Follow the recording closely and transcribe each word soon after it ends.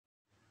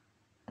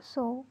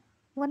So,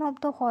 one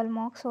of the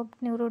hallmarks of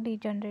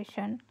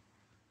neurodegeneration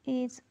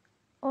is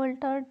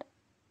altered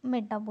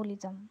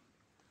metabolism.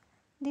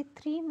 The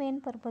three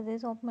main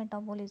purposes of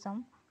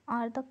metabolism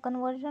are the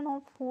conversion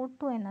of food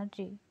to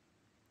energy,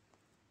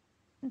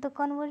 the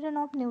conversion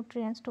of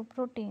nutrients to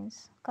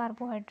proteins,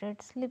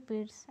 carbohydrates,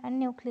 lipids, and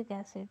nucleic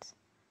acids,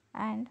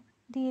 and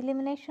the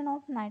elimination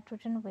of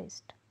nitrogen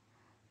waste.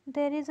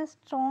 There is a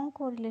strong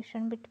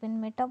correlation between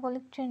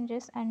metabolic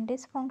changes and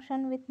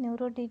dysfunction with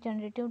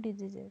neurodegenerative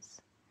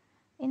diseases.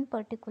 In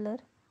particular,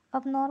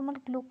 abnormal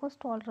glucose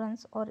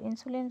tolerance or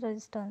insulin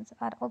resistance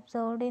are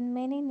observed in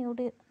many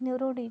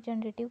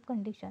neurodegenerative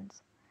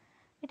conditions.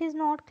 It is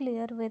not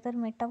clear whether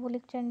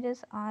metabolic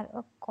changes are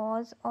a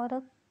cause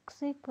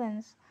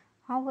sequence,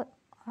 how,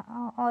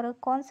 or a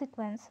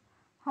consequence.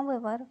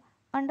 However,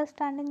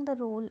 understanding the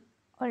role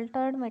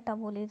altered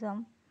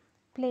metabolism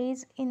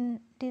plays in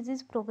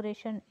disease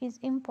progression is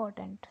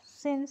important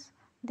since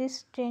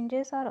these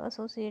changes are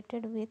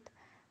associated with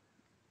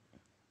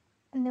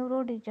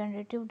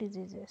neurodegenerative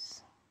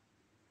diseases.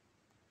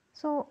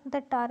 So,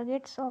 the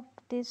targets of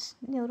this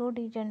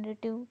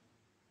neurodegeneration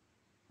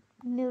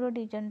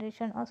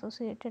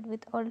associated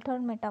with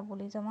altered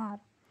metabolism are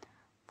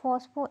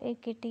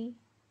phospho-AKT,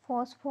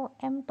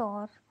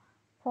 phospho-mTOR,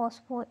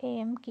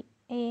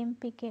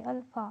 phospho-AMPK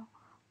alpha,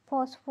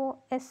 phospho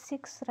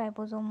S6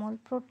 ribosomal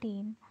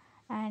protein,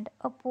 and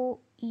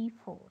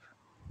ApoE4.